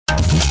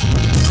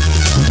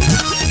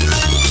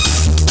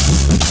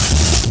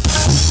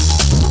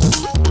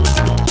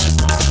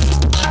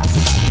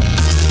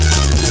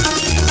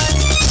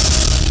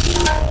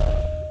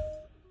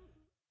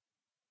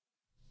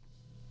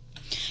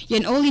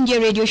Yan All India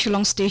Radio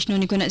Shillong Station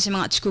ni kuna si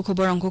mga chiku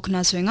koborang ko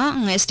kuna swinga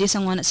nga SD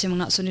sangwan si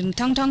mga sunin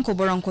tang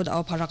koborang ko da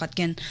parakat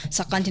ken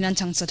sa kantinan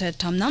chang sa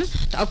tamnam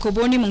ta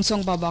kobor ni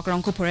mungsong babakrang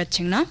ko poret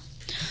chingna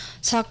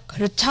sak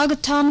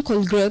rachagatam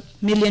kolgruk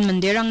million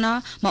manderang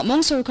na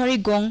mamong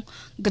sorkari gong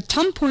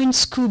gatam $2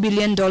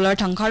 billion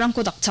tangkarang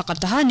ko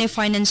dakchakataha ne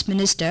finance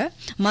minister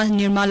ma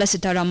Nirmala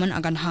Sitharaman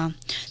aganha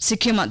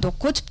Sikkim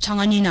adokot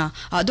changanina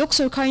adok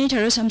sorkari ni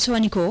teros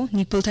amsuani ko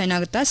nipul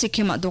tainagata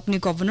Sikkim adok ni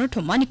governor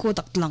thomani ko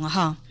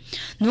daktlanga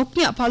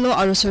Nokni apalo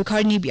aro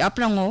sorkari ni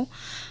biaprango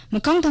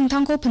Mekang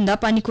tangtang ko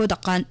pendapani ko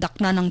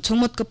dakna ng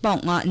chungmot kapao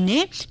nga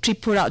ne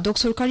Tripura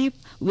adok sorkari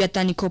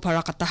wiyatani ko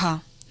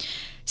parakataha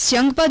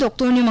Siang pa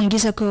doktor ni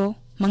manggisi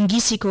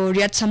ko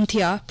Riyat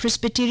Samthia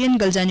Presbyterian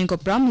Galjani ko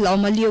pram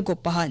Laumalio ko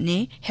paha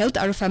ni Health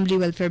or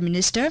Family Welfare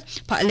Minister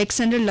pa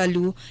Alexander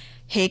Lalu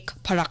Hek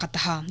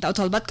parakataha.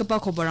 Dautalbat ka pa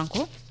koborang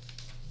ko.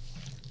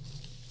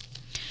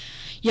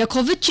 Ya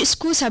COVID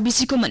chisku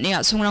sabisi ko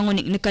matnya songrang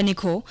niknikani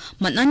ko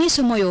matnani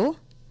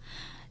sumoyo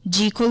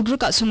G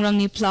Kolgruk at songrang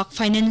ni Plak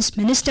Finance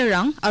Minister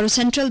rang aro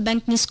Central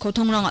Bank ni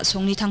skotong rang at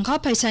song ni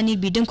tangka paisa ni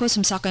bideng ko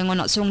samsakay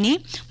ngon at song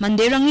ni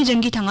manderang ni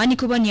janggi tangani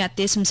ko ba ni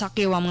ate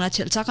samsakay wa mga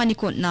cheltsaka ni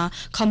ko na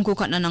kamko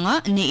ka na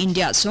nga ni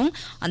India at song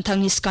antang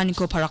ni skani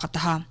ko para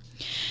kataha.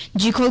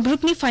 G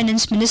Kolgruk ni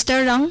Finance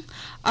Minister rang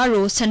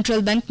aro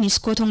Central Bank ni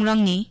skotong rang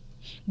ni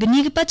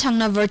Genigipa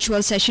changna virtual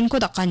session ko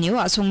dakanyo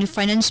asong ni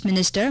Finance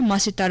Minister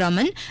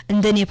Sitharaman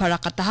andani para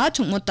kataha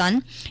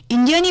chungmutan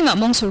India ni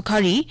mamong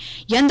sorkari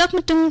yandak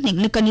mutung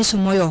niknikani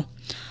sumoyo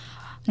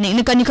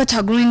niknikani ka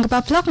chagruing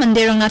pa plak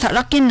manderang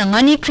natarakin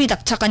nangani kri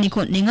dakchakani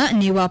ko ninga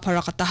niwa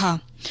para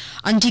kataha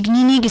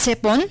Antignini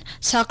gisepon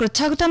sa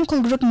krachagtam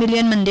kulgruk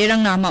million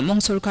manderang na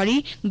mamong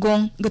sorkari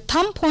gong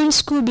gatam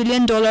 $2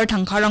 billion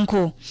tangkarang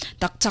ko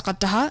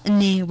dakchakataha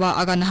niwa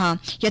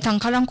aganha ya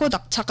tangkarang ko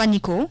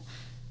dakchakani ko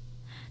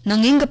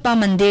Nanging pa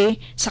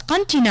mande sa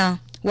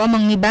kantina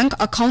wamang ni bank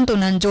account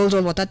onan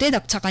joljol watate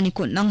dakchakani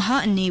kun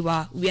nangha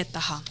niwa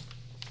wiataha.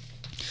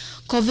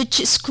 COVID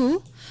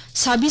chisku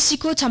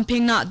sabisiko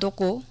champengna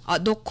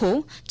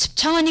adoko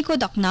chipchangani ko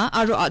dakna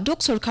aro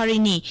adok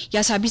sorkari ni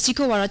ya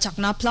sabisiko wara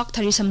chakna plak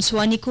thari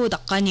samsuani ko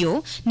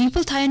dakkanyo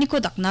ningpul thayani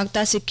ko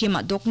daknagta Sikkim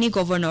adok ni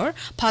governor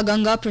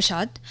Paganga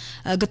Prasad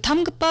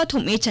gatam gapa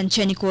thume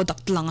chanchani ko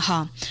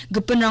daklangha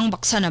gupenrang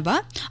baksana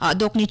ba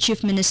adok ni chief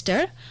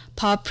minister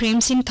Pa Prem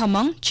Singh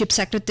Thamang, Chief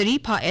Secretary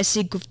Pa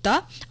S.C.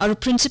 Gupta, aro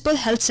Principal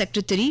Health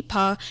Secretary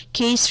Pa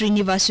K.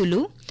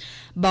 Srinivasulu,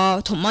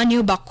 ba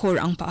Thomanyo Bakhor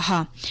ang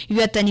paha.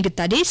 Iwatani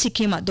gitade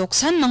Sikkim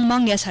doksan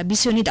mangmang ya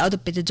sabisyo ni daado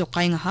pete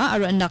jokay nga ha,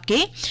 aro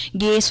andake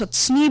ge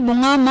sotsni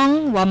bunga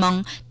mang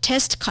wamang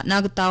test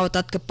katna gitao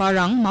tat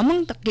kaparang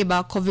mamang takke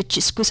ba COVID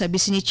chisku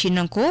sabisi ni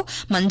chinang ko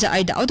manja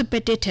ay daado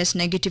pete test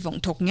negative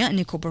ang tok niya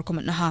ni kobor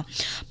komat na ha.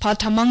 Pa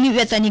Thamang ni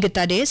iwatani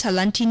gitade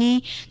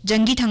salantini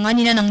janggi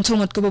tangani na nang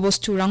chungot ko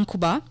bosturang ko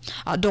ba,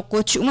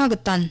 doko chunga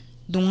gitan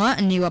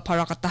dunga niwa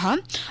para kataha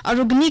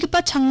aro gni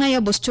pa changna ya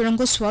bosturang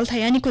ko swal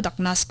thayani ko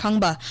daknas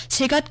khangba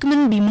segat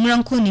kmen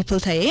bimungrang ko nipul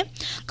thaye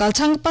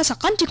galchang pa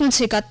sakanti kun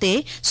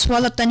segate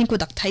swalatani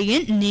ko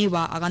dakthayen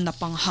niwa aganda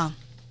pangha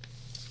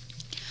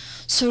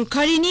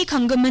Sorkari ni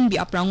kanggaman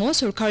biaprango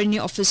sorkari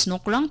ni office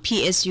nokrang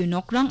PSU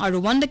nokrang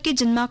aro wandake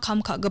jinma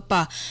kham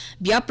khagapa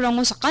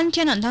biaprango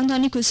sakantian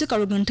antangtani kusik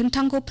aro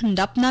gantengtang ko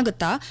pendapna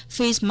gata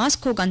face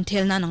mask ko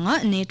gantelna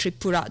nanga ne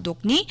Tripura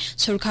dokni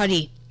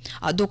sorkari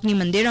adokni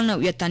manderang na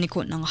uyatani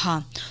ko nang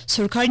ha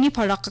sorkari ni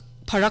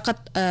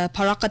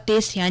parakate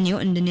sianyo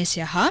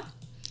Indonesia ha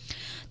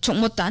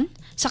chongmotan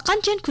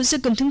sakanchen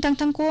kusik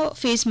gantengtang ko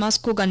face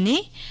mask ko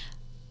ganni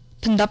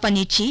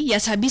pendapani chi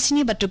ya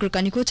sabisini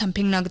batugurkani ko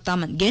champengna gata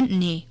mangen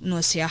ni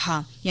nosia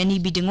ha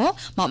yani bidingo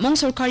mamong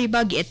sorkari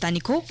ba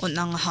gietani ko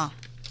onang ha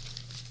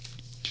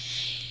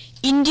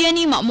India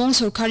ni mamong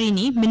sorkari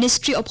ni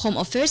Ministry of Home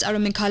Affairs aro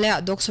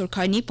Meghalaya adok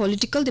sorkari ni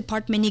Political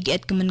Department ni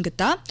giet kemen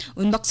gata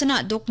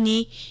unbaksana adok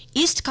ni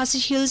East Khasi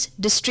Hills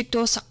District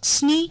o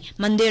Saksni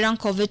manderang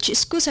COVID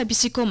chisku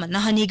sabisiko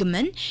manahani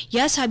gemen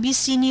ya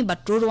sabisini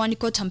batrorwani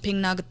ko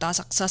champengna gata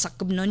saksa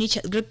sakbno ni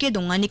chelgrke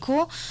dongani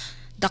ko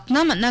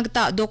dakna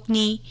managta adok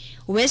ni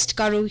West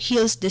Garo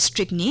Hills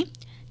District ni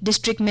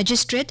District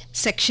Magistrate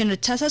Section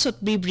Rachasa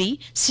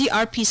Sotbibri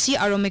CRPC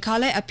aro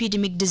Meghalaya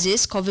Epidemic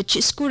Disease COVID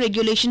chisku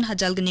regulation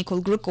hajalgani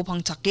kolgruk ko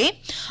pangchake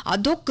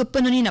adok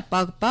gupanoni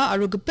napagpa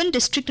aro gupan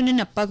district ni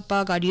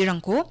napagpa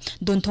garirangko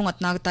dontong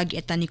at nagta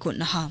gietani ko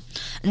naha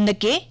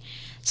ndake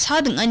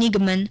sadeng ani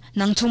gemen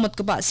nang chomot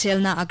ka ba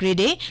sel na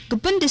agrede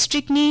gupan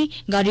district ni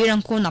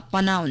garirang ko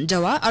napana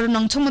unjawa aro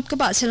nang chomot ka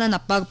ba sel na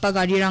napagpa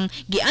garirang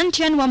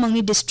giantian wa mangni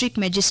district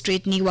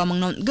magistrate ni wa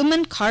mangnon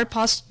gemen car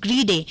pass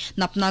gride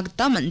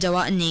napnagta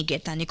manjawa ani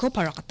getani ko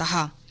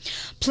parakataha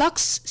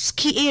Plux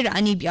ski era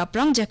ani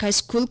biaprang jakai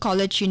school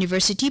college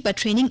university pa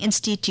training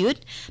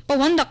institute pa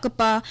wandak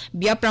pa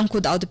biaprang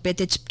ko daw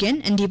pete chipken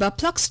andi ba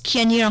Plux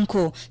kiani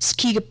rangko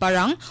ski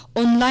parang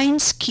online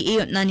ski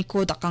e nani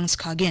ko dakang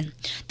skagen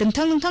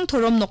dengtang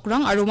thorom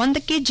nokrang aro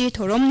wandak ke je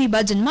thorom ni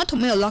ba jinma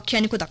thome olak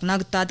kiani ko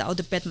daknagta daw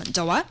pet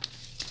manjawa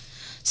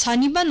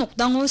Saniba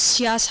nokdango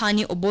sia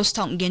sani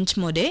obosta gench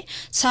mode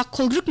sa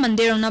kolgruk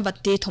manderang na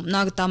batte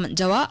thopna gata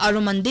manjawa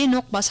aro mande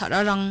nok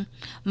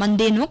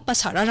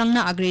basararang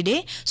na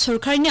agrede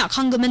sorkari ni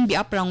akhanggaman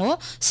biaprango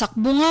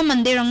sakbunga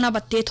manderang na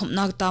batte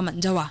thopna gata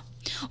manjawa.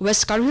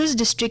 West Garo Hills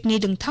District ni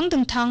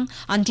dengtang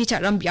anti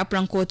charam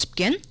biaprang ko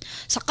chipken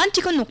sakan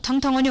tikon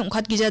noktang-tangoni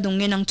ongkhat gija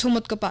donge nang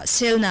chumot kapa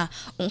sel na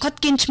ongkhat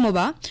kinchmo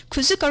ba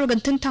khusu karo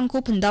ganteng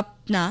tangko pendap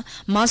na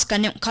mas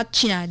kane ongkhat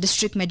china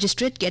district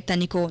magistrate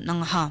ketaniko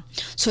nang ha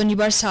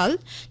sonibar sal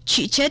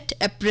chichet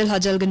April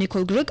hajalgani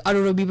kolgruk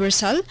aro robibar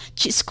sal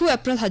chisku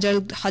April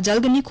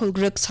hajalgani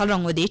kolgruk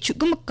salrangode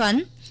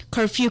chugumkan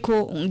curfew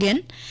ko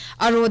ungen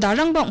aro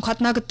darang ba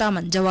ongkhatna gata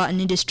manjawa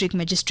ani district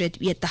magistrate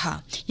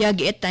yetaha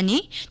yagi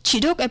etani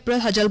chidok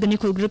April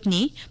hajalgani kolgruk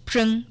ni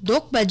prang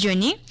dok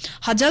bajoni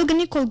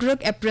hajalgani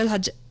kolgruk April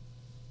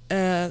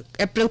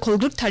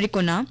kolgruk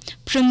tarikona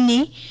prang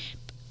ni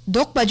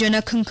dok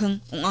bajona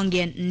khungkhung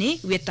ongangen ni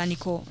wetani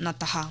ko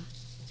nataha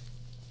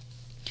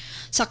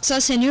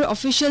Saksa senior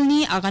official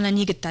ni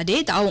aganani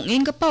gitade daong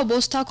engkapa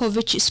obosta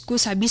covid isku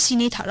sabisi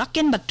ni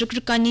tharaken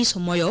batrukani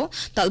somoyo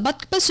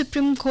talbat kapa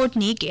Supreme Court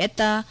ni get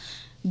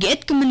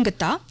kemen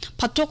gata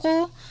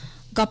patoko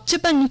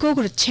gapchepan niko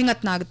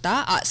gurchengat na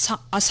gata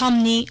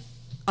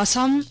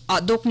Asam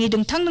adok ni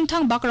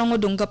dengtang bakrango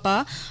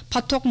dongkapa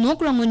patok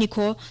nokrango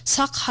niko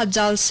sak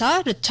hajal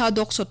sa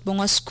rechadok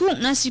sotbonga sku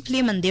na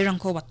siple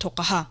manderangko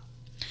watokaha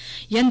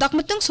Yandak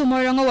matang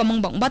sumaranga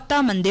wamang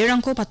bangbata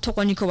manderangko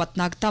patokoni ko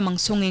watnagta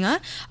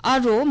mangsonginga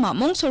aro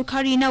mamong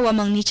sorkari na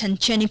wamang ni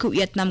chanchani ko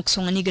Vietnam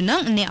ksongani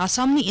ganang ni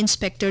Assam ni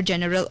Inspector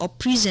General of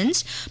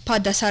Prisons pa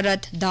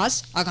Dasarat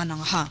Das aganang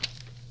ha.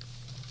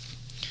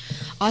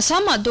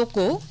 Assam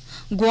adoko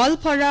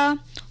Gwalpara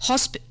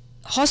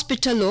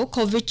Hospitalo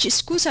COVID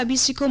isku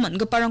sabisi ko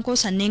mangaparang ko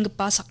saneng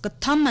pa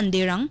sakatam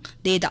manderang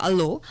de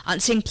daalo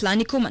ansing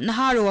planiko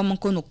manaharo wamang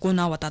ko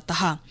nukuna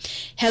watataha.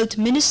 Health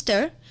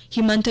Minister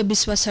Himanta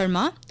Biswa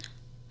Sarma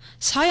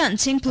Sayan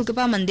sing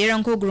pulgapa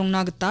manderang ko grong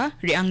nagata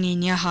reangni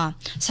niya ha.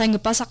 Sayang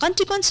pa sa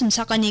kantikon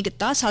simsakani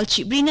gata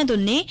salchibri na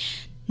donne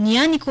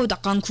niya niko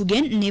dakang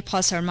kugen ne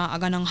pa Sarma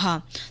aganang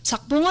ha.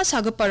 Sakbunga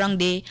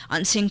sagaparang de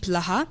ansing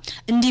plaha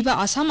hindi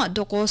ba asama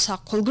doko sa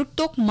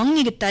kolgruktok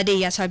mangni gata de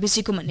ya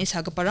sabisi ko manne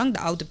sagaparang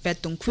daaw de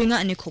petong kuinga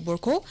ani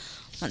kobor ko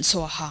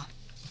manso ha.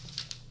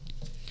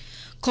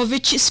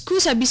 COVID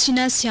isku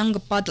sabisina siyang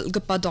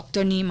gapa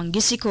doktor ni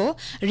mangisiko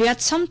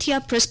Riyat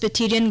Samtia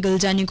Presbyterian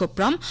Giljani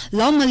Gopram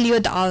Law Malio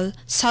Daal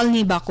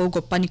Salni Bako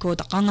Gopaniko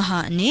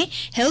Dakangaha ni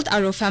Health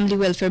aro Family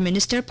Welfare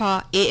Minister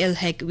pa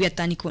AL Hek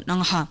Wietaniko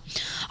Nangaha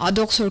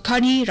Adok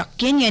Sorkari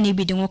Rakken yani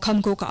bidungo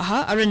kamko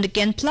kaha aron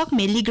deken plak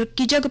meligr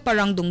kija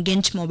gaparang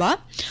donggench mo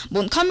ba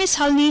bon kami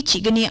salni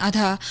chigani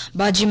adha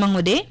baji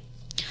mangode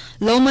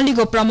Law Mali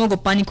Gopramo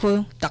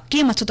Gopaniko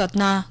Taki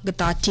Matsutatna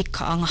Gata Tik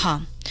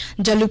Kaangaha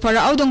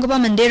Jalupara audongba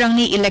manderang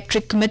ni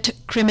electric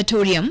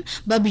crematorium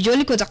ba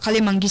bijoli ko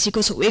dakale mangisi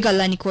ko so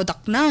wegalani ko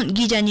dakna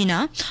gijani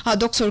na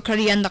adok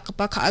sorkari yan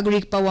nakapa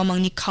kaagrik pa wamang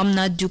ni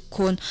kamna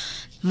dukon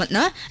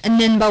matna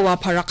annen ba wa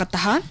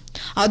parakataha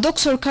adok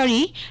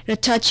sorkari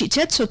retachi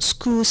chet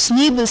sotsku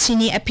snibel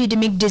sini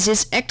epidemic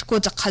disease act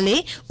ko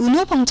dakale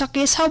uno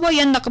pangchake sawa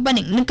yan nakaba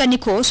ningkani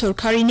ko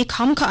sorkari ni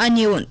kam ka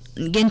anion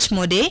gench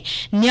mode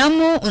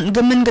nyamo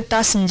ungamen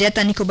gata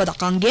senjata ni ko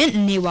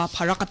badakanggen ni wa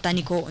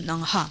parakatani ko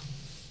nangha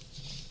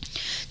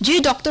Ji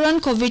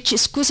doktoran COVID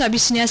isku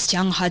sabisnya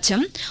siang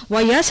hacham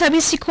waya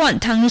sabisi ko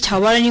antang ni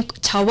chawari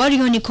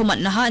ko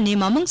matnaha ni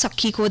mamang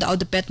sakhi ko daw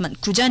depet man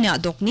kujani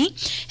adokni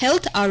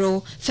Health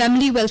aro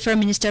Family Welfare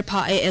Minister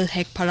pa AL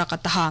Hek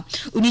parakataha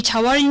uni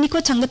chawari ni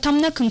ko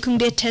changatam na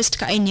kungkung de test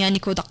ka inya ni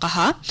ko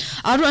dakaha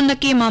aro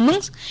anaki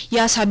mamang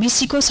ya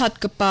sabisi ko sat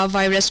kapa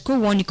virus ko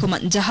woni ko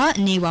manjaha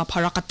ni wa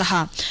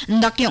parakataha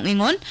ndak yung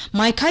ingon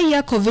mai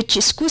kaya COVID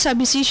isku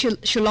sabisi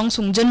shulong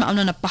sungjan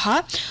mauna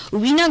napaha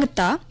uwina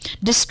gata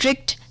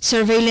district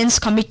Surveillance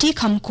Committee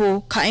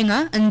kamko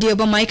kaenga andia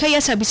ba mai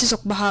kaya sabisi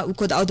sokbaha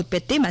ukod audo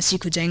pete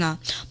masi kujainga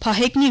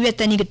pahek ni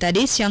wetani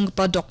gitade siang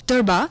pa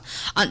doctor ba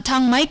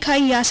antang mai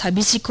kaya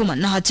sabisi ko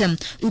manna hacham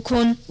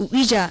ukon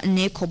uija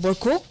ne khobor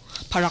ko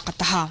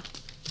parakataha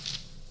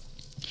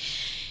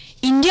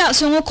India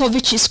songo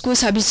COVID isku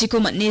sabisi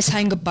ko manne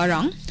saing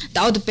barang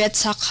daud pet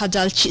sak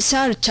hajal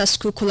chisa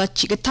rchasku kula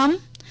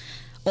chigatam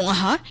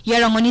Ongaha,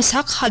 yarangoni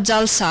sak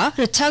hajal sa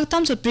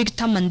rechagtam so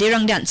prigtam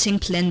manderang dan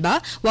sing plan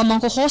ba wamang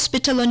ko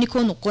hospital oni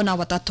ko noko na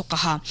wata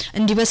tokaha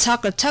andi ba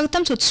sak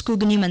rechagtam so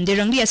skugni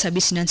manderang dia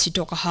sabisinan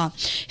sitokaha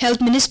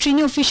Health Ministry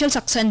ni official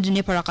saksan dine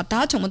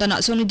parakata chongoda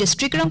na soni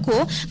district rang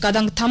ko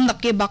kadang tham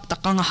nakke bak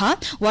takangaha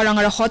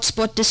warangara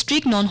hotspot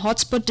district non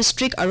hotspot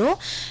district aro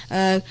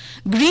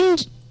green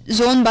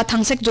zone ba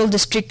thangsek jol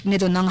district ne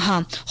do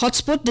nangha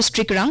hotspot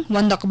district rang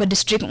wandakba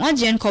district nga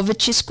jen covid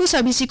chisku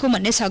sabisi ko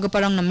manne saga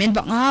parang namen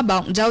ba nga ba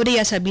jawde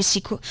ya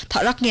sabisi ko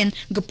tharakgen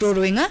gapro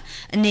roinga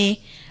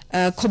ne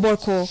khobor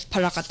ko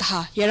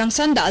parakataha yarang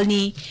san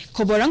dalni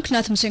khoborang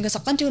kna thumsenga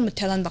sakanti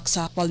mathelan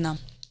baksa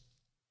palnam